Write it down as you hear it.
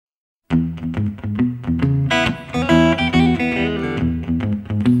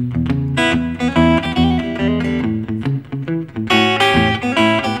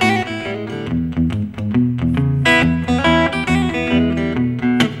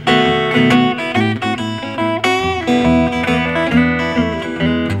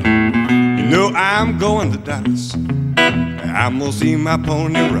Dallas. I'm gonna see my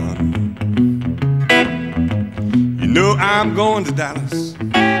pony run. You know I'm going to Dallas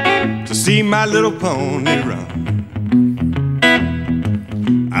to see my little pony run.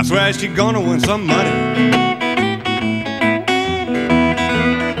 I swear she's gonna win some money.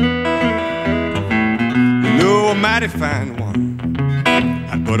 You know a mighty fine one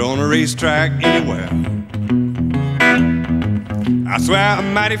I'd put on a racetrack anywhere. I swear a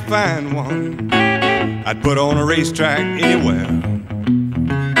mighty fine one I'd put on a racetrack anywhere.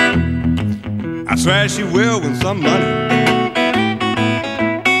 I swear she will win some money.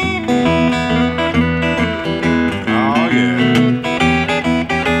 Oh yeah.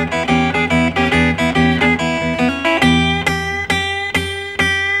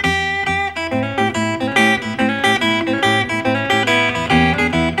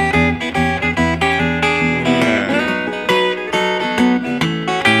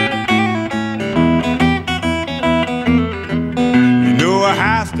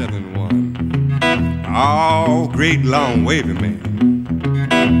 Oh, great long wavy man.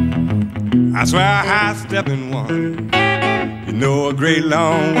 I swear a high-stepping one. You know a great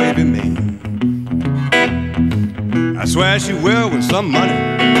long wavy man. I swear she will win some money.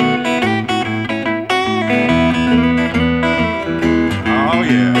 Oh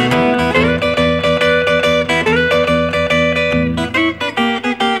yeah.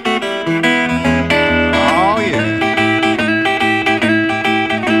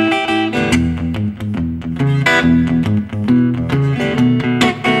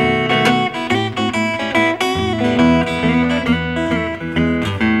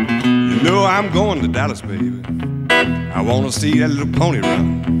 I'm going to Dallas, baby. I want to see that little pony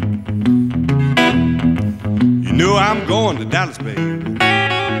run. You know I'm going to Dallas, baby.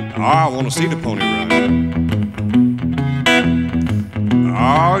 Oh, I want to see the pony run.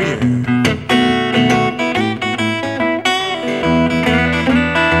 Oh, yeah.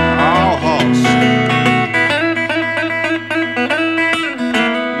 Oh, horse.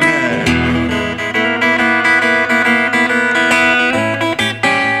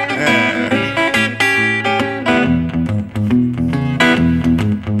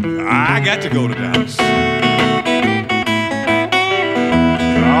 I got to go to Dallas.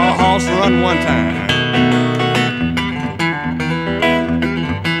 Oh, horse run one time.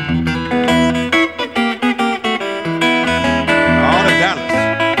 Oh, to Dallas.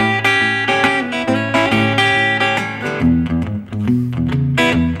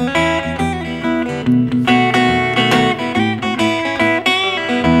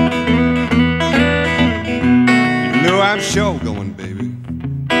 You know I'm sure going, baby.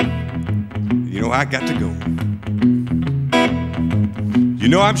 You know I got to go. You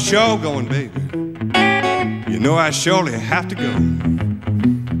know I'm sure going, baby. You know I surely have to go.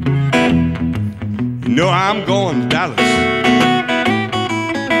 You know I'm going to Dallas.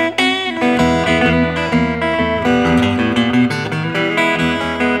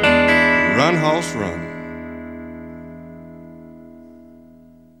 Run, horse, run.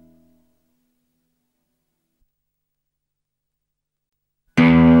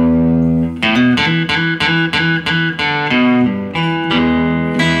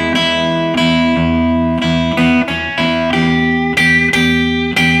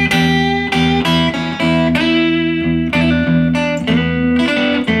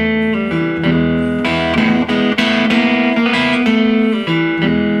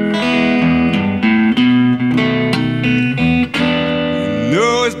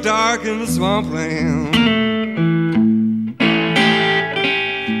 In the swampland,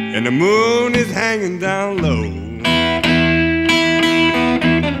 and the moon is hanging down low.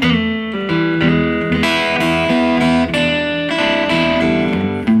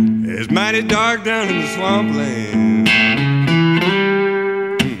 It's mighty dark down in the swampland,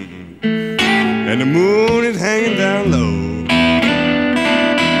 and the moon is hanging down low.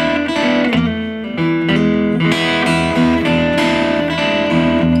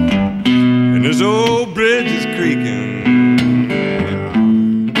 This old bridge is creaking.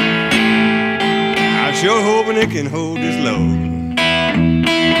 I'm sure hoping it can hold this load.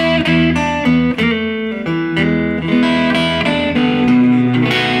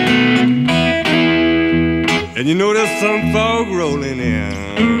 And you know there's some fog rolling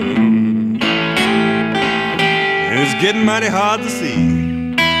in, and it's getting mighty hard to see.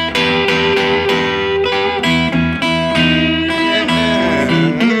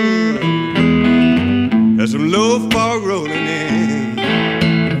 There's some low fog rolling in,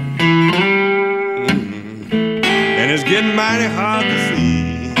 and it's getting mighty hard to see.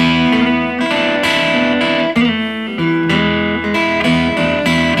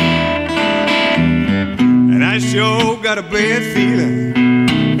 got a bad feeling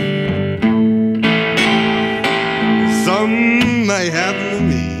something might happen to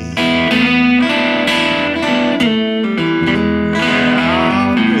me.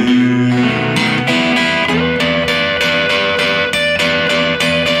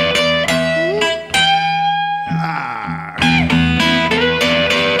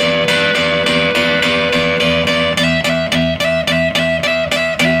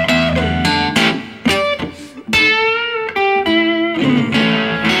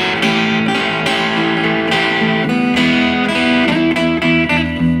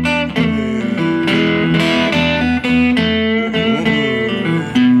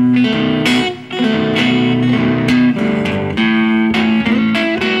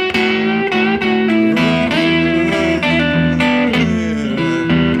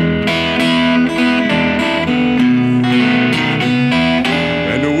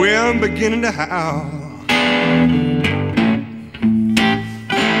 Beginning to howl.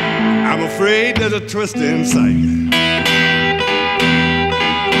 I'm afraid there's a twist in sight.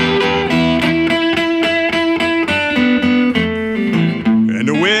 And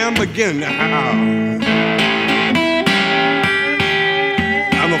the way I'm beginning to howl,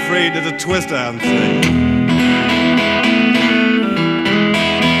 I'm afraid there's a twist I'm saying.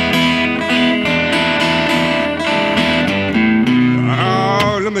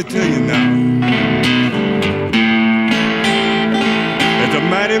 Let me tell you now, it's a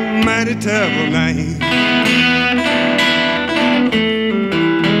mighty, mighty terrible night.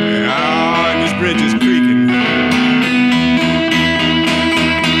 Oh, and this bridge is creaking.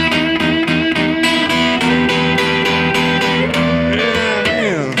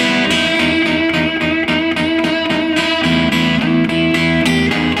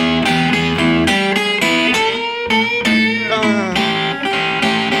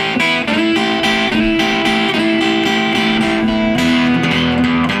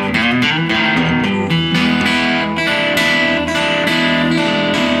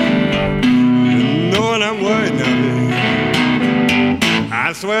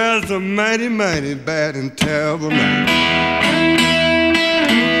 I swear it's a mighty, mighty bad and terrible night.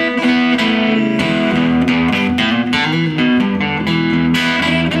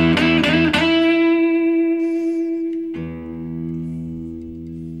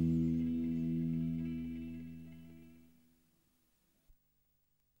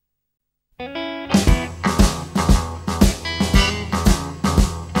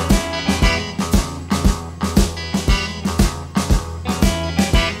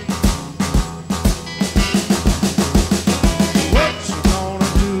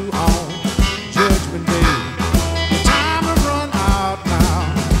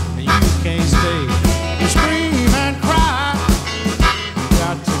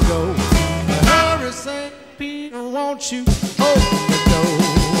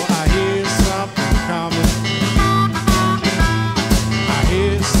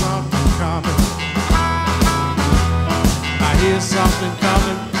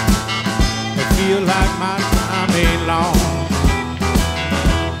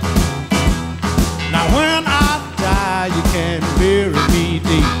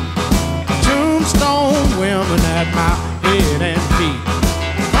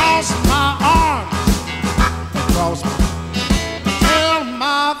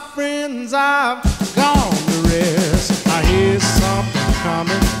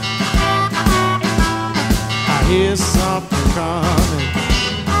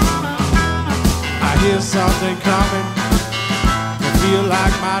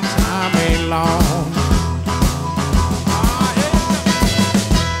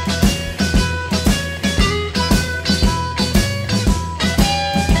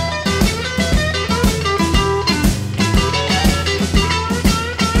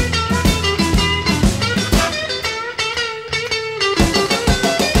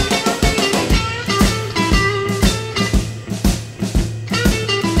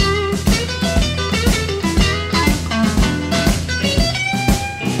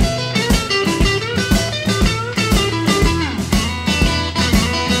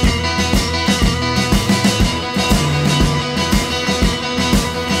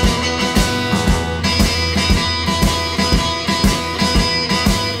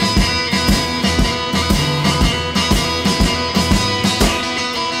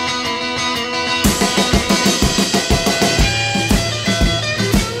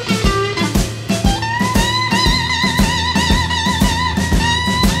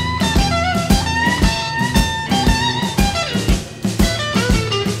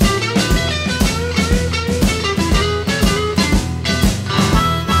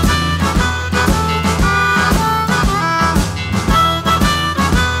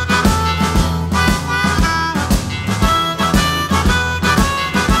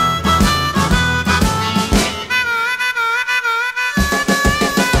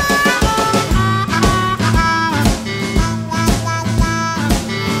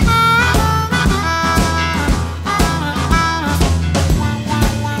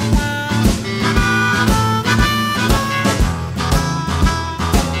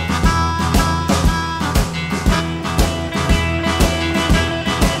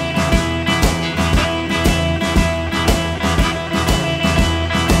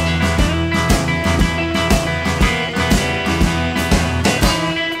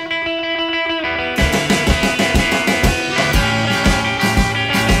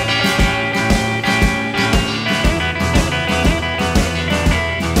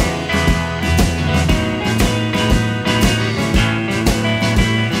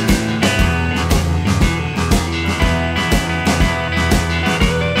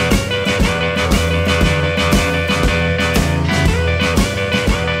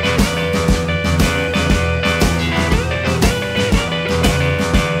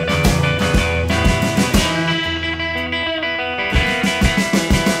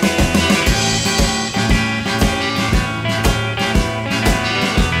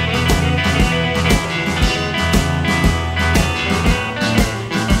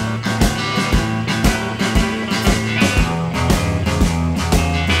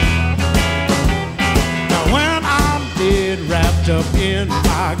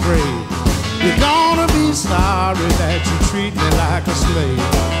 afraid. You're gonna be sorry that you treat me like a slave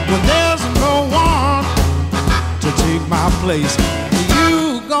when there's no one to take my place.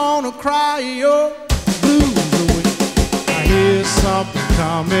 You gonna cry your blues away. I hear something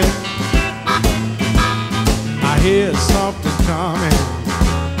coming. I hear something coming.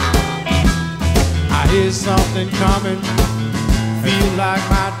 I hear something coming. Feel like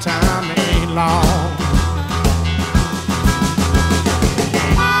my time ain't long.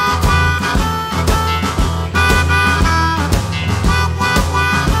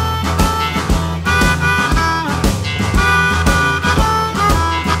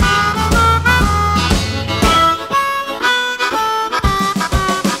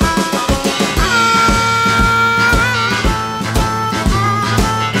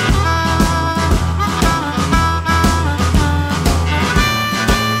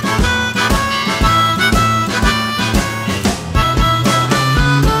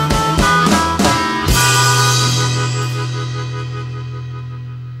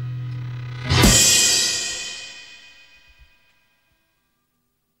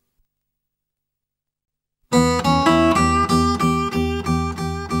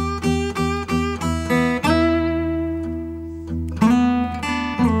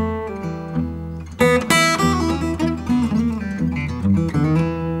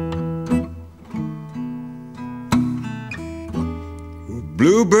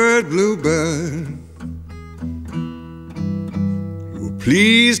 Bluebird, bluebird, oh,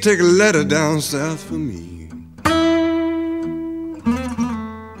 please take a letter down south for me.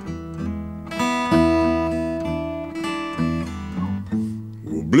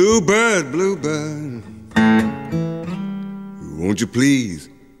 Oh, bluebird, bluebird, won't you please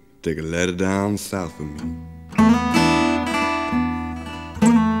take a letter down south for me?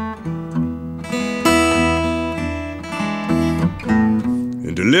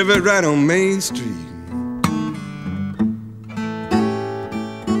 And deliver it right on Main Street,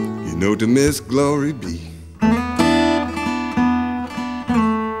 you know, to Miss Glory B.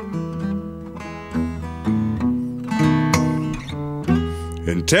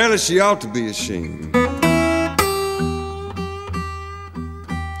 And tell her she ought to be ashamed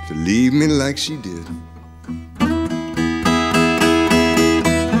to leave me like she did.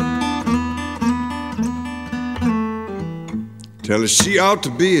 Tell her she ought to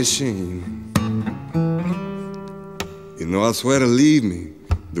be ashamed. You know, I swear to leave me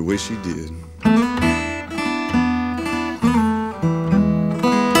the way she did.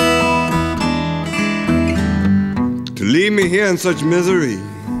 To leave me here in such misery,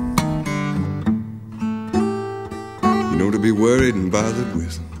 you know, to be worried and bothered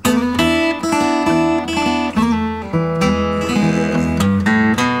with.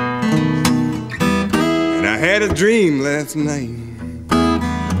 And I had a dream last night,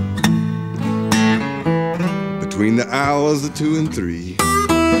 between the hours of 2 and 3.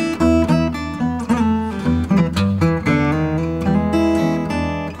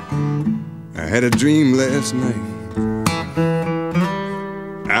 I had a dream last night,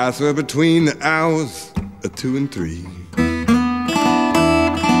 I swear, between the hours of 2 and 3.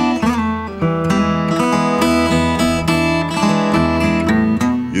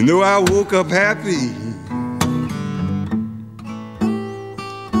 You know, I woke up happy,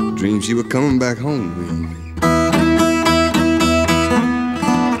 dreamed she was coming back home with me.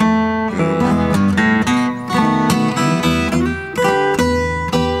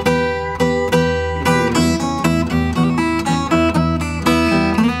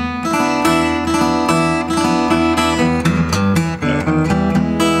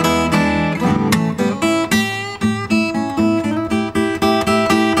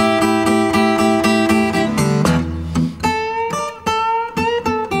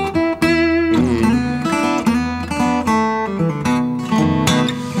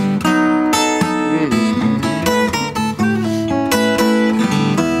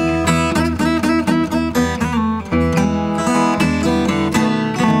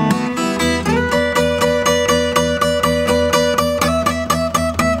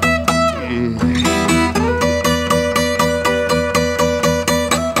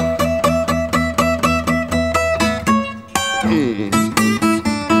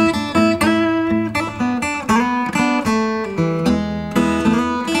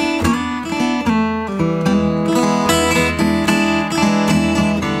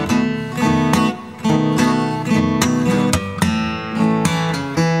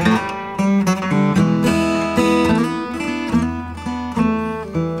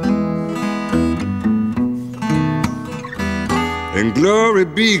 And glory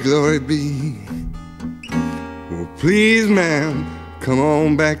be, oh please, ma'am, come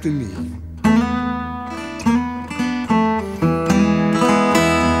on back to me.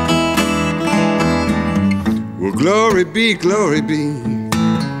 Well, glory be,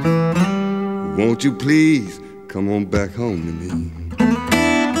 won't you please come on back home to me?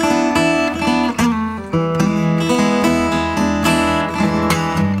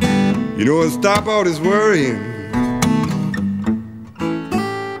 You know, stop all this worrying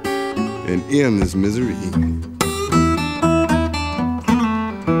and end this misery.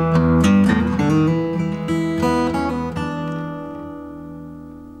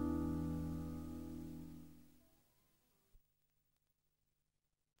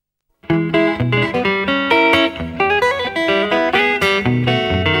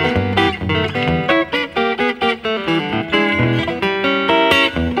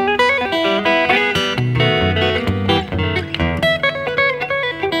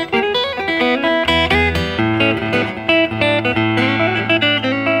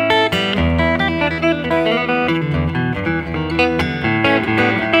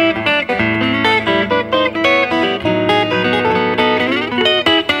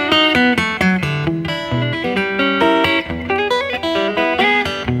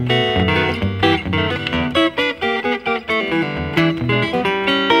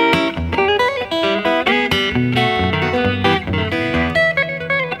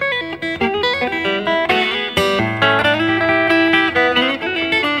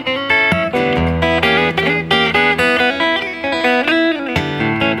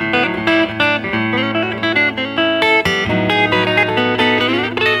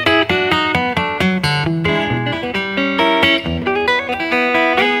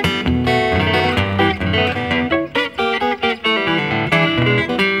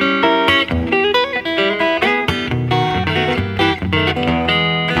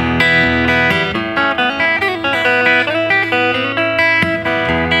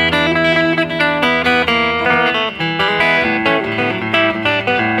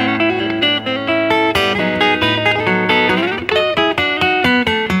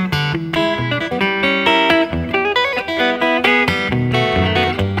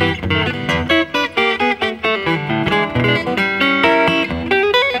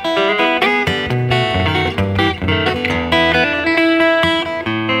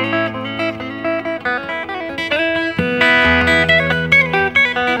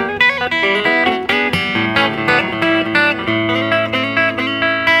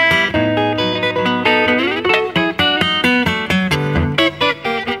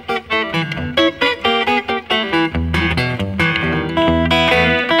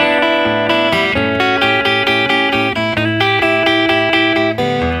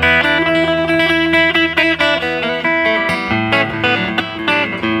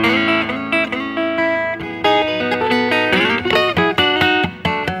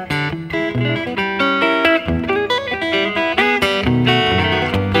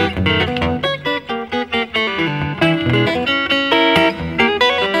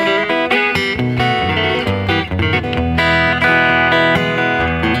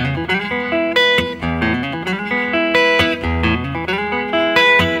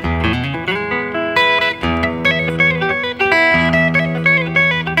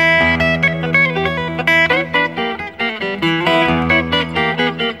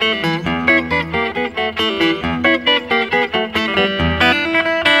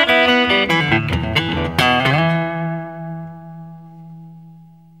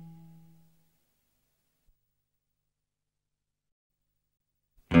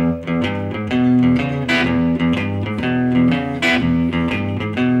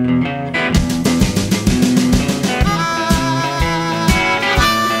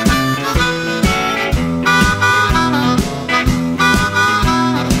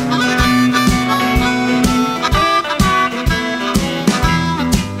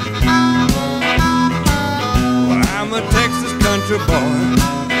 country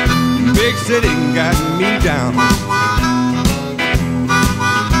boy. Big city got me down.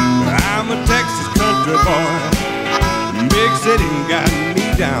 I'm a Texas country boy. Big city got me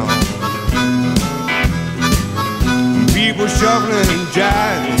down. People shuffling and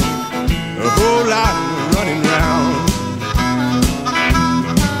jiving, a whole lot running round.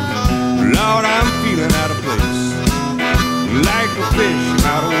 Lord, I'm feeling out of place, like a fish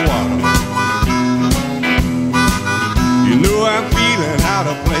out of water. You know I'm feeling out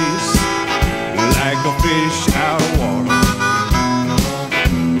of place, like a fish out of water.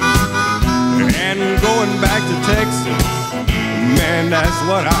 And going back to Texas, man, that's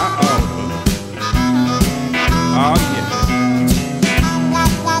what I oughta. Oh yeah.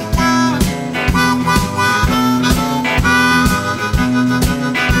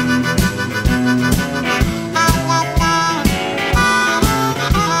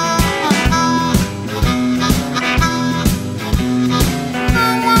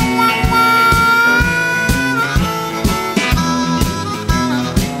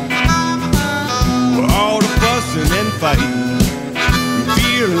 fighting,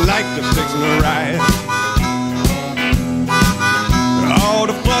 feel like they're fixing a riot. All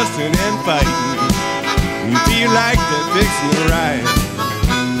the fussing and fighting, feel like they're fixing a riot.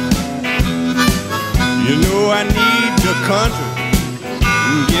 You know I need the country,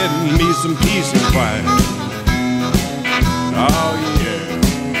 get me some peace and quiet. Oh yeah.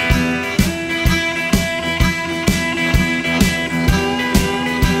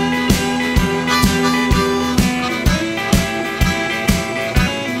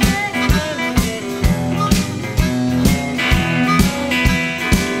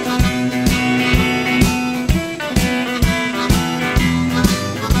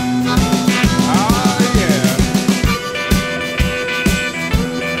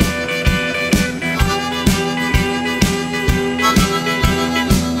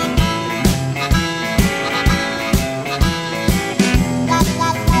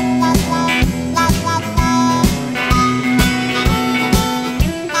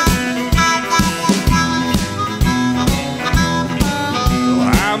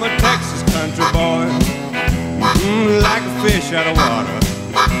 Out of water.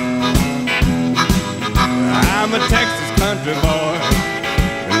 I'm a Texas country boy,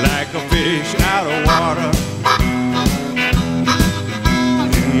 like a fish out of water.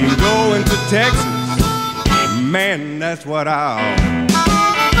 And going to Texas, man, that's what I'll.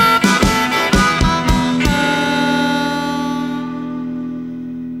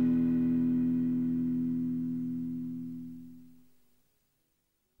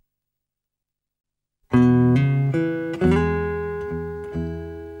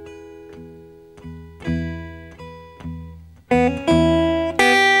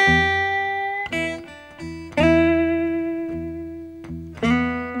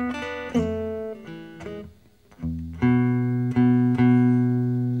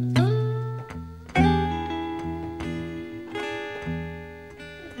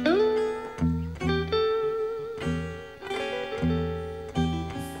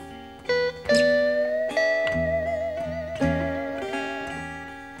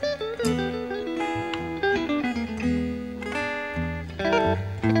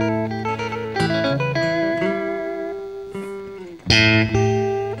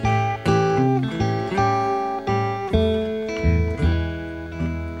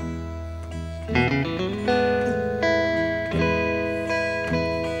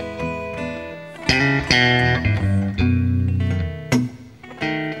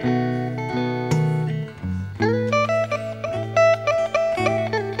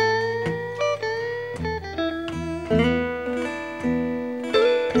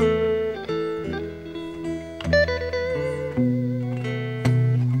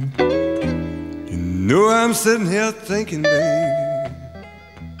 I'm sitting here thinking, babe,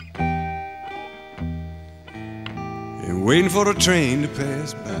 and waiting for the train to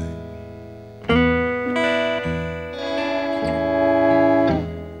pass by.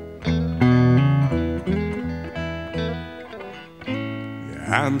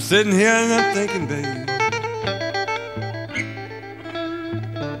 Yeah, I'm sitting here and I'm thinking, babe,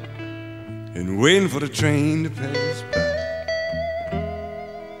 and waiting for the train to pass by.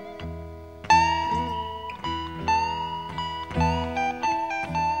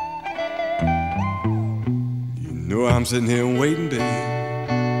 I'm sitting here waiting, babe,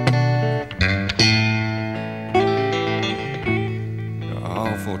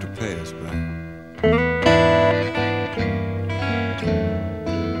 all for it to pass by.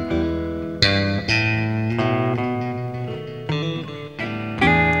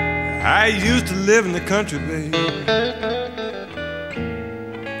 I used to live in the country, babe,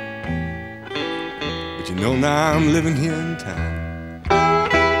 but you know now I'm living here in town.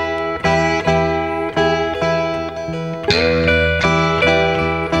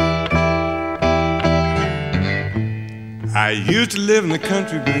 I used to live in the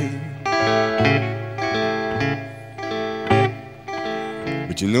country, babe,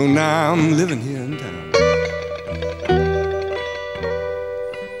 but you know now I'm living here in town.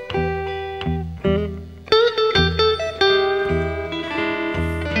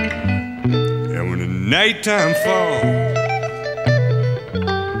 And when the nighttime falls,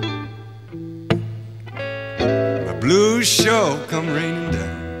 my blues sure come raining down.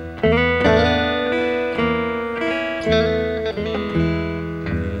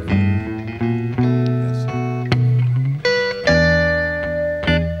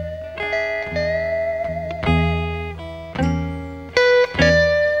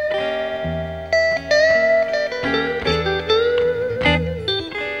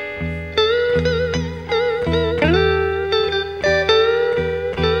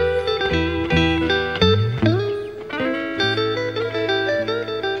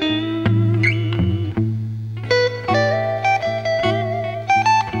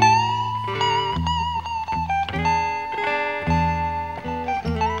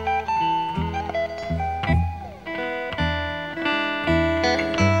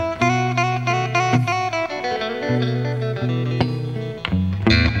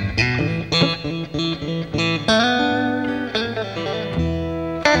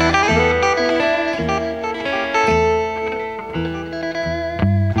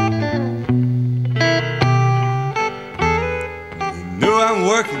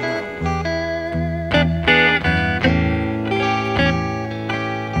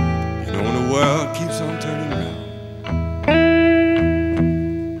 world keeps on turning round.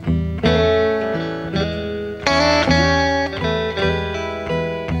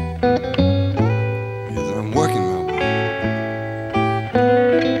 Yes, I'm working my way,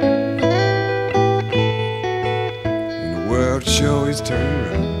 and the world sure is turning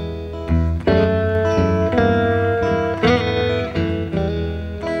round.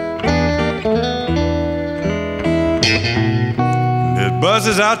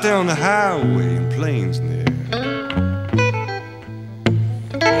 Buses out there on the highway and planes near,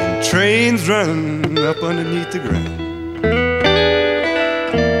 and trains running up underneath the ground.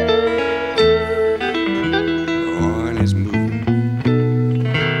 Oh, and it's moving.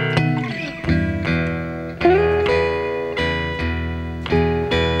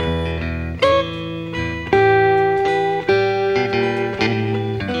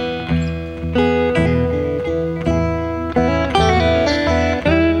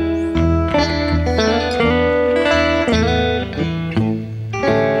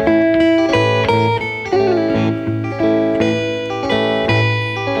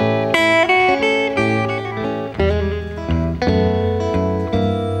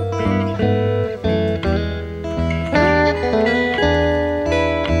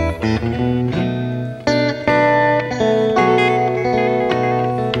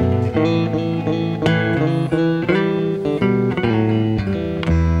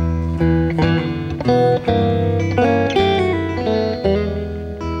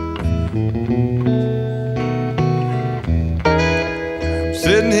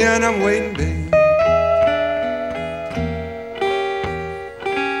 Sitting here and I'm waiting, babe.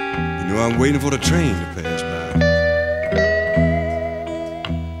 You know I'm waiting for the train to pass by.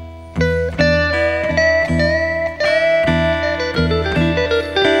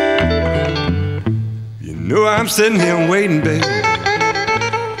 You know I'm sitting here and waiting, babe.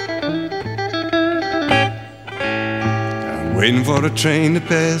 I'm waiting for the train to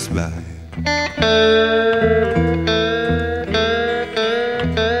pass by.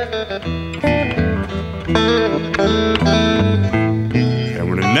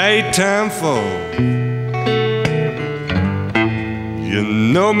 Nighttime fall, you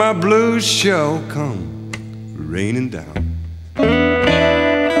know my blues shall come raining down.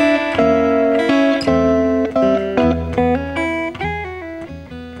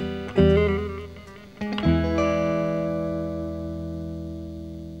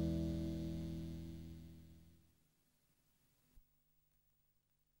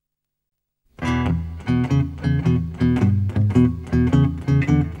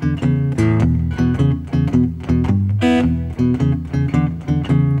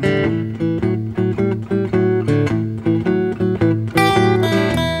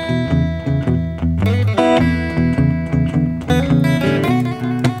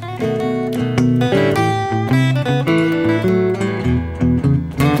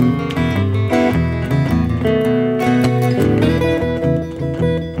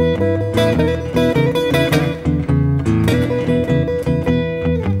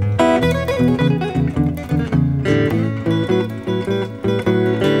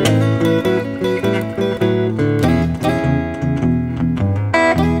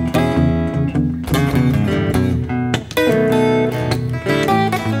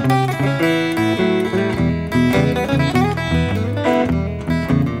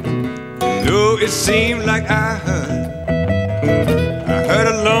 It seemed like I heard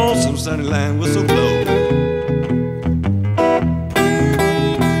a lonesome Sunnyland whistle blow.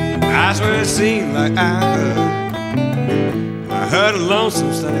 I swear it seemed like I heard a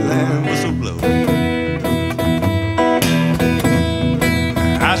lonesome Sunnyland whistle blow.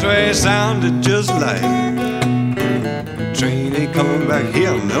 I swear it sounded just like the train ain't coming back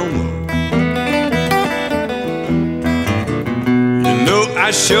here no more.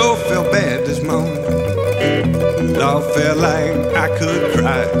 I sure felt bad this morning. Lord, felt like I could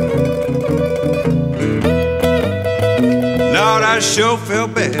cry. Lord, I sure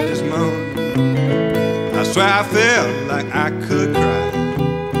felt bad this morning. I swear I felt like I could cry.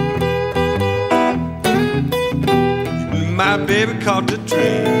 My baby caught the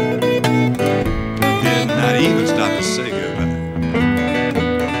train, did not even stop to say goodbye.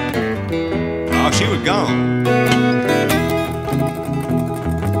 Oh, she was gone.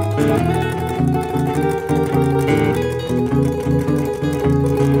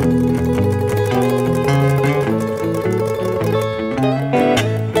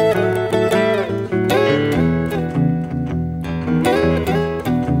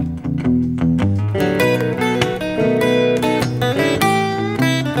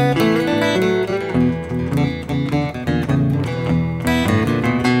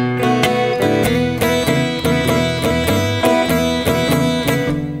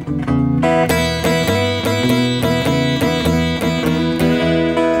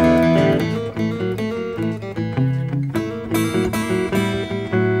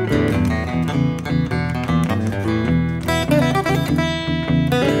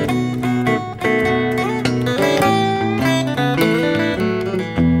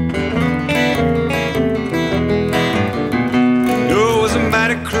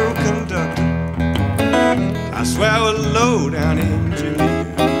 mighty cruel conductor. I swear I was a low-down engineer.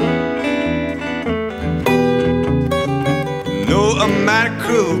 No, a mighty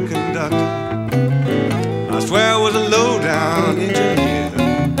cruel conductor. I swear I was a low-down engineer.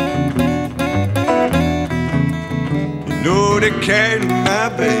 You know they carried my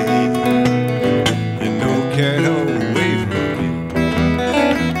baby. You know carried her away from me.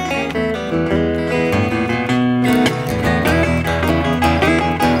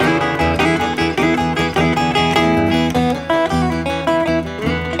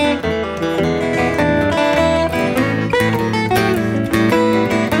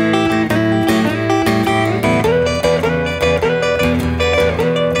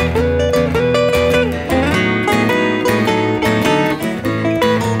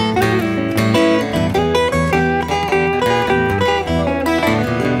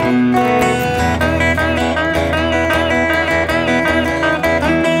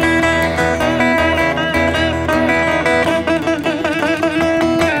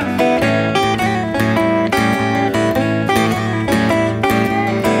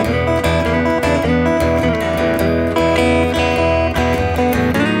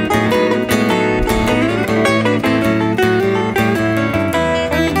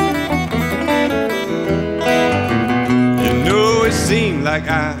 Like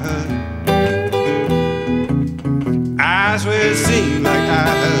I heard, I swear it seemed like I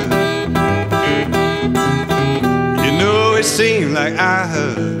heard. You know it seemed like I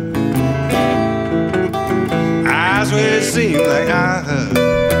heard. I swear it seemed like I heard.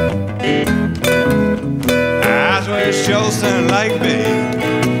 I swear it sure sounded like babe,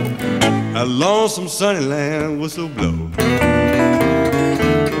 a lonesome Sunnyland whistle blow.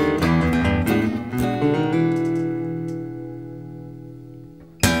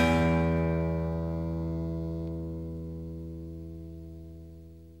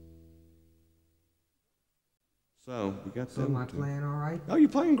 So we got So am I playing all right? Oh, you're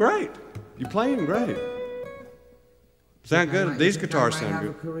playing great. You're playing great. Sound good. These guitars sound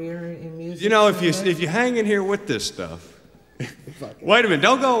good. Have a career in music. You know, if you hang in here with this stuff. Wait a minute.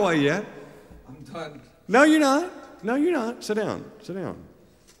 Don't go away yet. I'm done. No, you're not. No, you're not. Sit down. Sit down.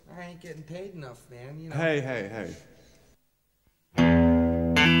 I ain't getting paid enough, man. You know. Hey.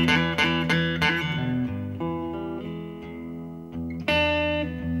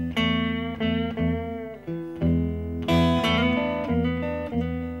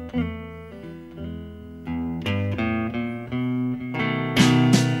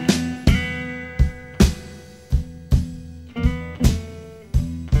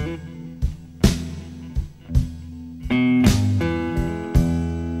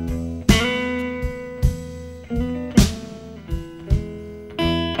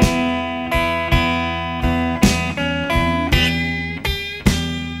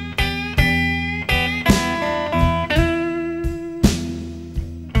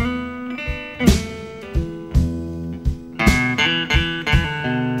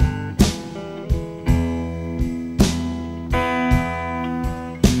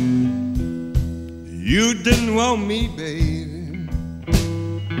 You didn't want me, baby.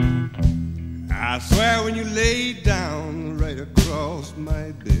 I swear when you laid down right across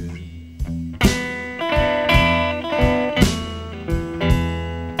my bed.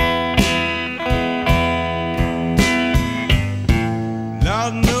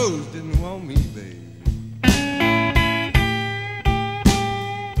 Lord knows didn't want me, baby.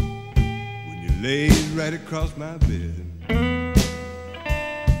 When you laid right across my bed.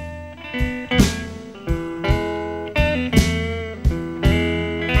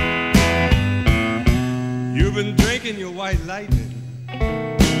 You've been drinking your White Lightnin,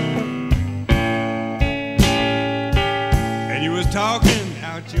 and you was talking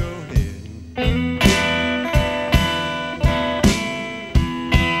out your head.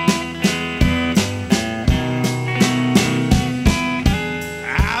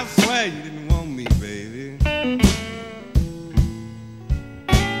 I swear you didn't want me, baby,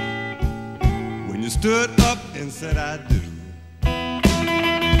 when you stood up and said I do.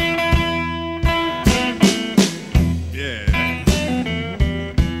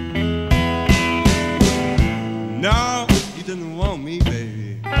 No, you didn't want me,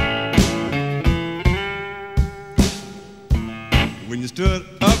 baby, when you stood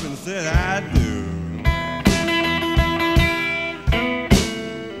up and said I do.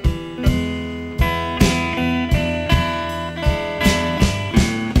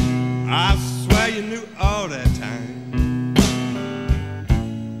 I swear you knew all that time.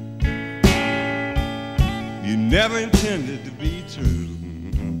 You never intended to be true.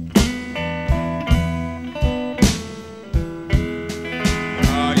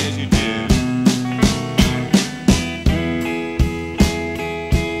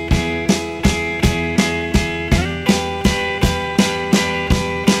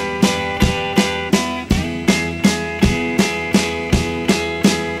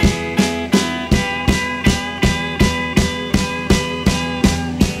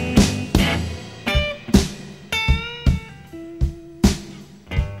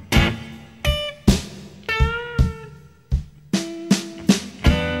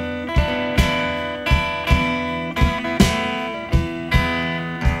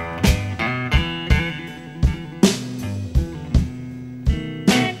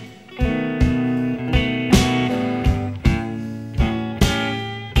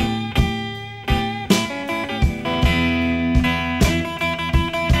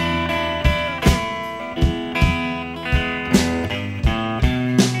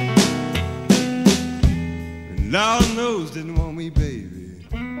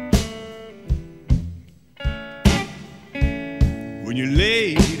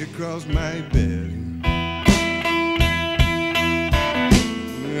 across my bed.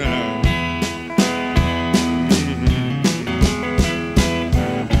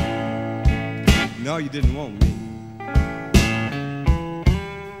 No, you didn't want me.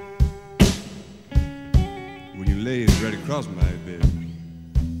 When you laid right across my bed.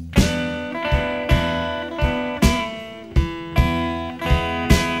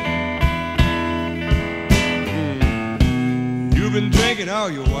 You've been drinking all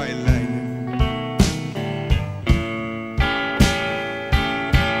your White Lightnin,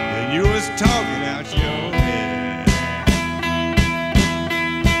 and you was talking out your head.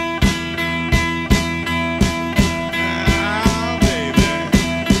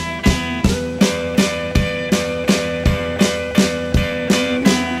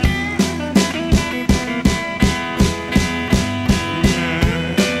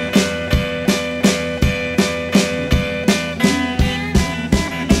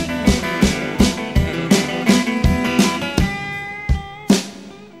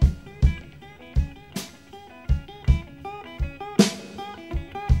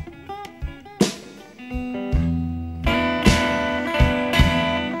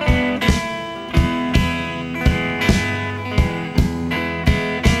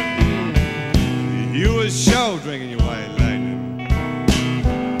 Sure drinking your White Lightnin,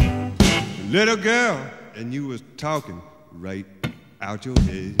 little girl, and you was talking right out your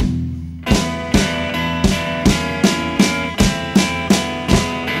head.